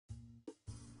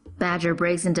Badger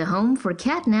breaks into home for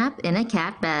catnap in a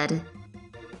cat bed.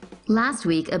 Last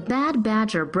week, a bad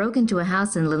badger broke into a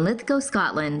house in Linlithgow,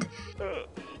 Scotland.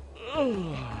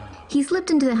 He slipped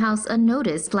into the house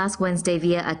unnoticed last Wednesday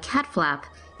via a cat flap.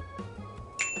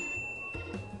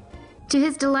 To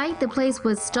his delight, the place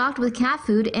was stocked with cat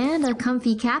food and a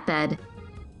comfy cat bed.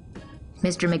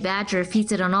 Mr. McBadger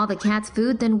feasted on all the cat's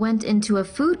food, then went into a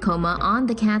food coma on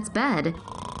the cat's bed.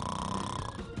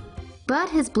 But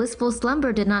his blissful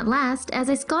slumber did not last, as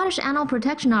a Scottish animal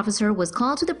protection officer was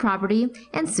called to the property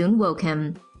and soon woke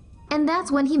him. And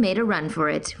that's when he made a run for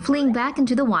it, fleeing back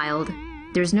into the wild.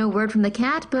 There's no word from the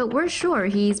cat, but we're sure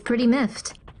he's pretty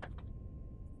miffed.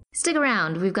 Stick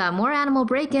around, we've got more animal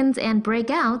break-ins and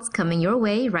breakouts coming your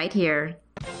way right here.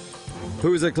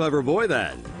 Who's a clever boy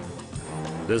then?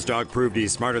 This dog proved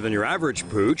he's smarter than your average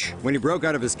pooch when he broke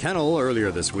out of his kennel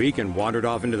earlier this week and wandered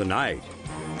off into the night.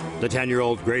 The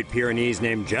 10-year-old Great Pyrenees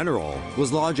named General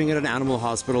was lodging at an animal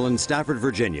hospital in Stafford,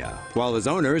 Virginia, while his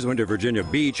owners went to Virginia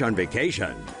Beach on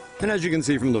vacation. And as you can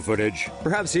see from the footage,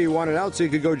 perhaps he wanted out so he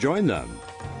could go join them.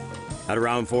 At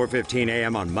around 4:15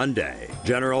 a.m. on Monday,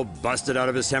 General busted out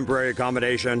of his temporary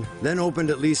accommodation, then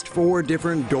opened at least 4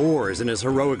 different doors in his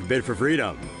heroic bid for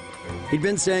freedom. He'd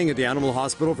been staying at the animal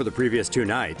hospital for the previous 2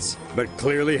 nights, but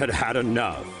clearly had had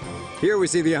enough. Here we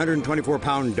see the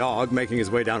 124-pound dog making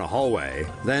his way down a hallway,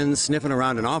 then sniffing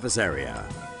around an office area.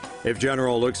 If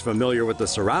General looks familiar with the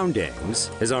surroundings,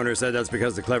 his owner said that's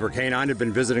because the clever canine had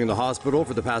been visiting the hospital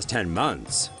for the past 10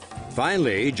 months.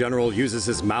 Finally, General uses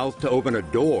his mouth to open a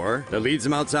door that leads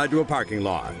him outside to a parking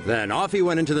lot. Then off he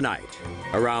went into the night.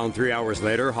 Around 3 hours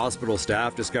later, hospital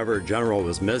staff discovered General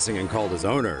was missing and called his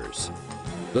owners.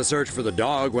 The search for the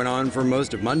dog went on for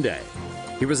most of Monday.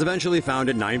 He was eventually found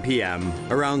at 9 p.m.,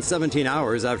 around 17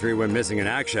 hours after he went missing in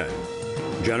action.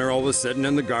 General was sitting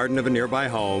in the garden of a nearby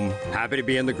home, happy to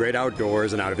be in the great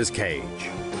outdoors and out of his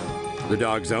cage. The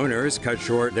dog's owners cut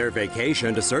short their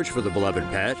vacation to search for the beloved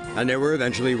pet, and they were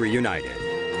eventually reunited.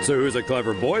 So who's a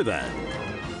clever boy then?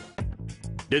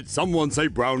 Did someone say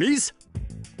brownies?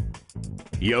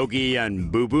 Yogi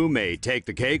and Boo Boo may take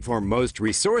the cake for most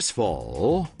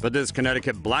resourceful, but this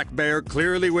Connecticut black bear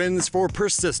clearly wins for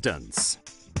persistence.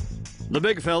 The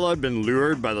big fella had been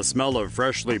lured by the smell of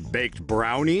freshly baked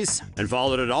brownies and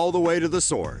followed it all the way to the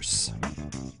source.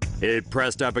 It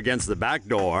pressed up against the back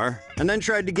door and then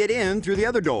tried to get in through the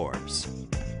other doors.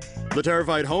 The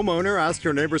terrified homeowner asked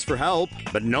her neighbors for help,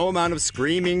 but no amount of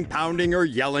screaming, pounding, or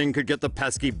yelling could get the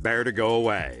pesky bear to go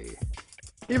away.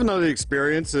 Even though the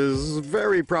experience is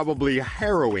very probably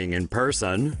harrowing in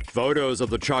person, photos of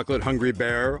the chocolate-hungry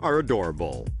bear are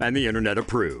adorable, and the internet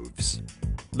approves.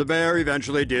 The bear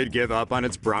eventually did give up on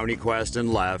its brownie quest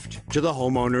and left, to the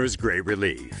homeowner's great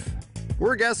relief.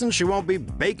 We're guessing she won't be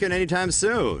baking anytime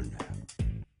soon.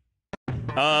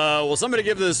 Will somebody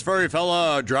give this furry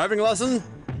fella a driving lesson?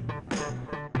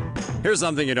 Here's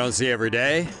something you don't see every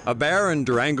day. A bear in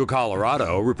Durango,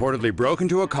 Colorado reportedly broke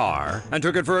into a car and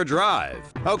took it for a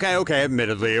drive. Okay,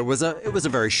 admittedly, it was a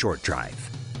very short drive.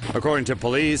 According to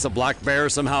police, a black bear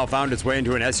somehow found its way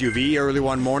into an SUV early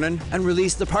one morning and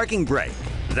released the parking brake.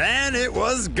 Then it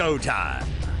was go time.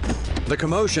 The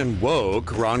commotion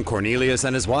woke Ron Cornelius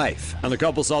and his wife, and the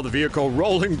couple saw the vehicle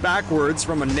rolling backwards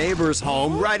from a neighbor's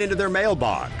home right into their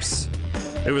mailbox.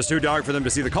 It was too dark for them to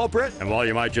see the culprit, and while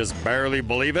you might just barely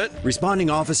believe it, responding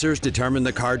officers determined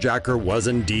the carjacker was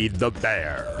indeed the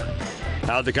bear.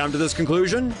 How'd they come to this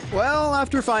conclusion? Well,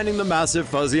 after finding the massive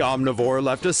fuzzy omnivore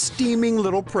left a steaming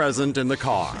little present in the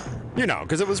car. You know,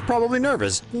 because it was probably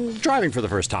nervous, driving for the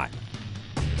first time.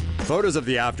 Photos of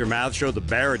the aftermath show the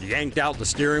bear had yanked out the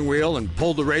steering wheel and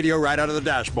pulled the radio right out of the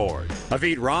dashboard. A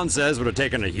feat Ron says would have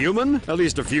taken a human at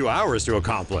least a few hours to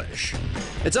accomplish.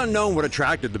 It's unknown what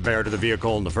attracted the bear to the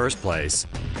vehicle in the first place.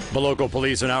 The local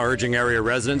police are now urging area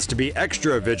residents to be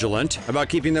extra vigilant about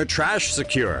keeping their trash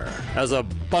secure, as a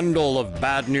bundle of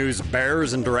bad news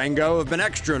bears in Durango have been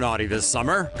extra naughty this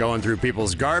summer, going through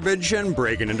people's garbage and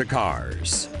breaking into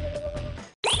cars.